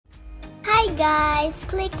guys,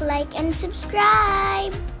 click like and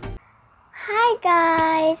subscribe. Hi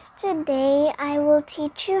guys, today I will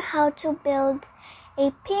teach you how to build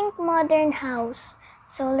a pink modern house.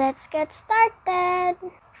 So let's get started.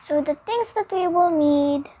 So the things that we will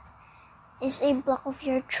need is a block of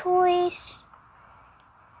your choice,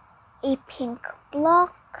 a pink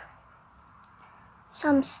block,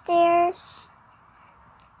 some stairs,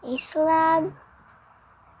 a slab,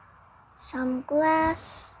 some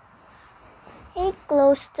glass, a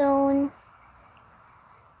glowstone,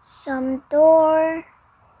 some door,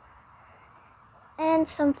 and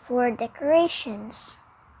some floor decorations.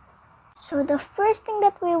 So the first thing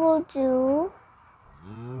that we will do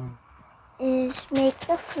is make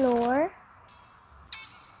the floor.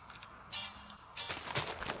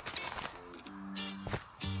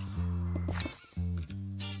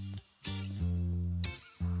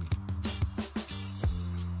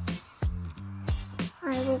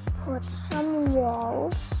 I will put some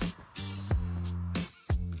walls.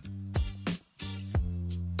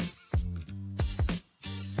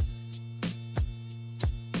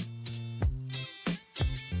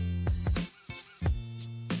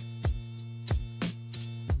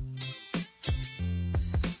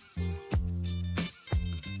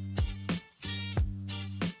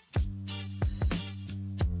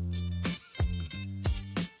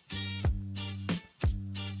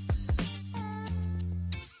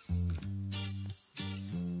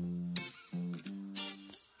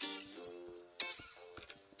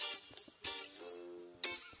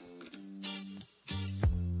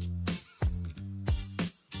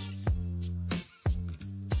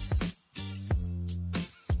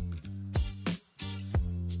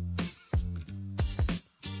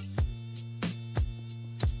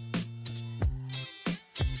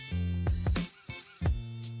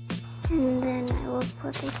 And then I will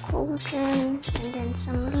put a cauldron and then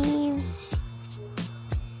some leaves.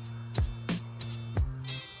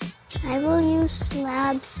 I will use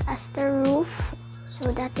slabs as the roof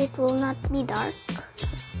so that it will not be dark.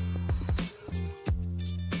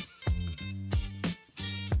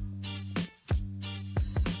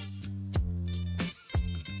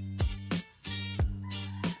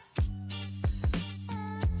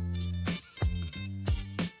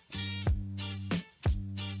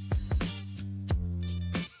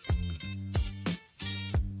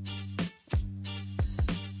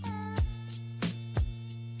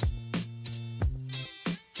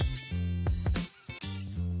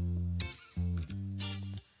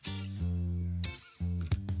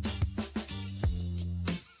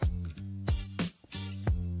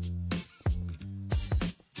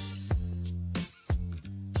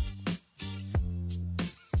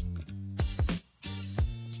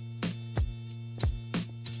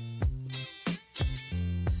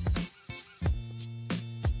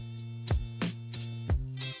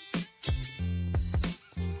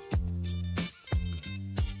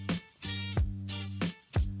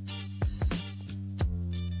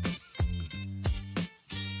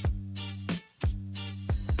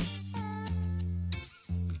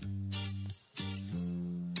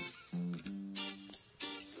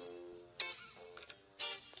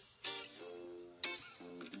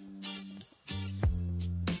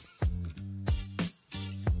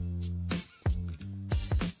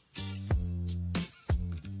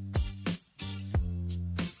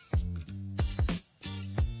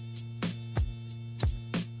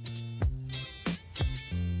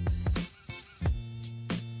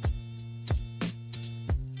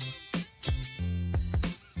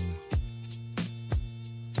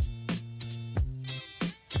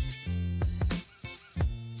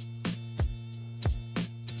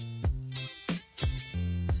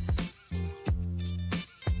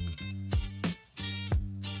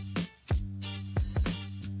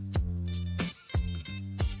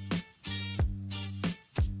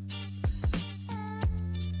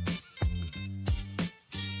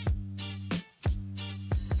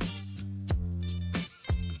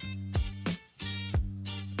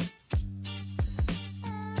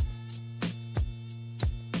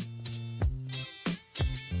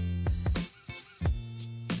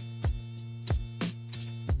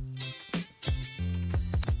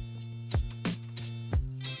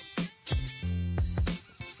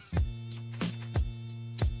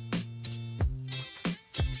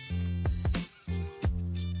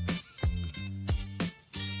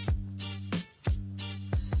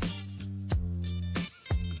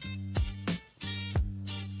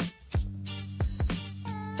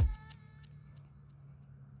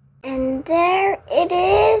 And there it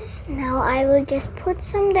is. Now I will just put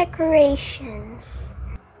some decorations.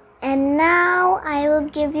 And now I will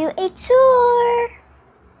give you a tour.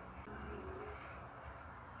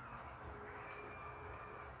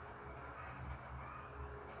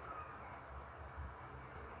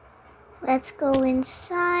 Let's go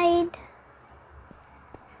inside.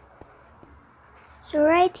 So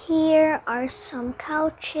right here are some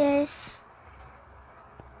couches.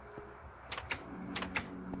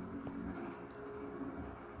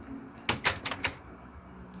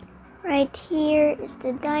 Right here is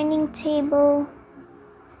the dining table,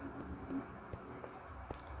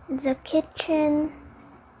 the kitchen,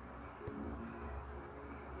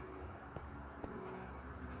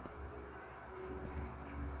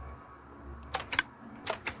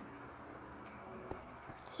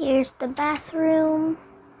 here's the bathroom,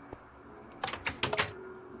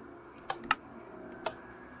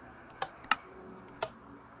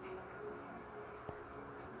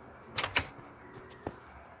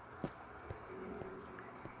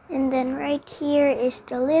 and then right here is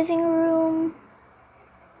the living room.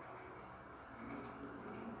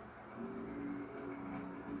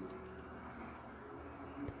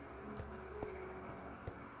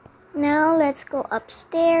 Now let's go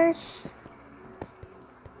upstairs.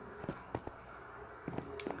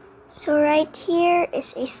 So right here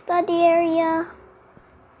is a study area,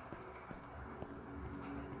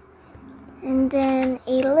 and then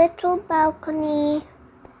a little balcony,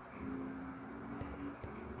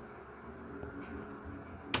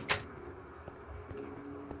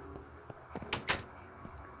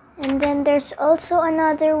 and then there's also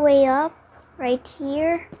another way up right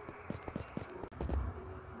here.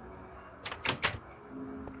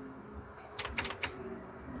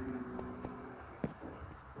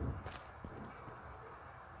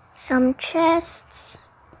 Some chests,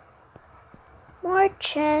 more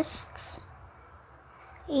chests,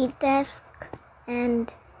 a desk and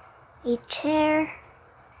a chair,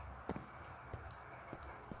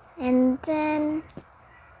 and then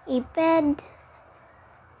a bed,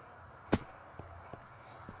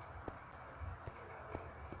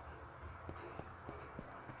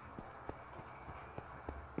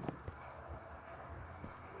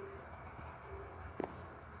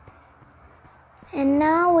 and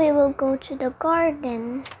now we will go to the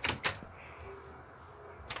garden.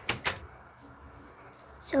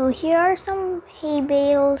 So here are some hay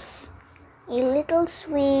bales, a little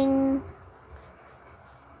swing,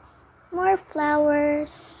 more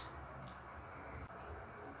flowers,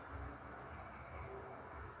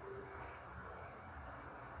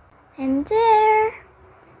 and there.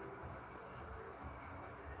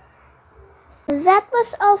 That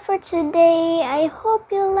was all for today. I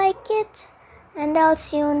hope you like it, and I'll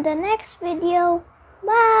see you in the next video.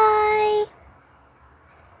 Bye!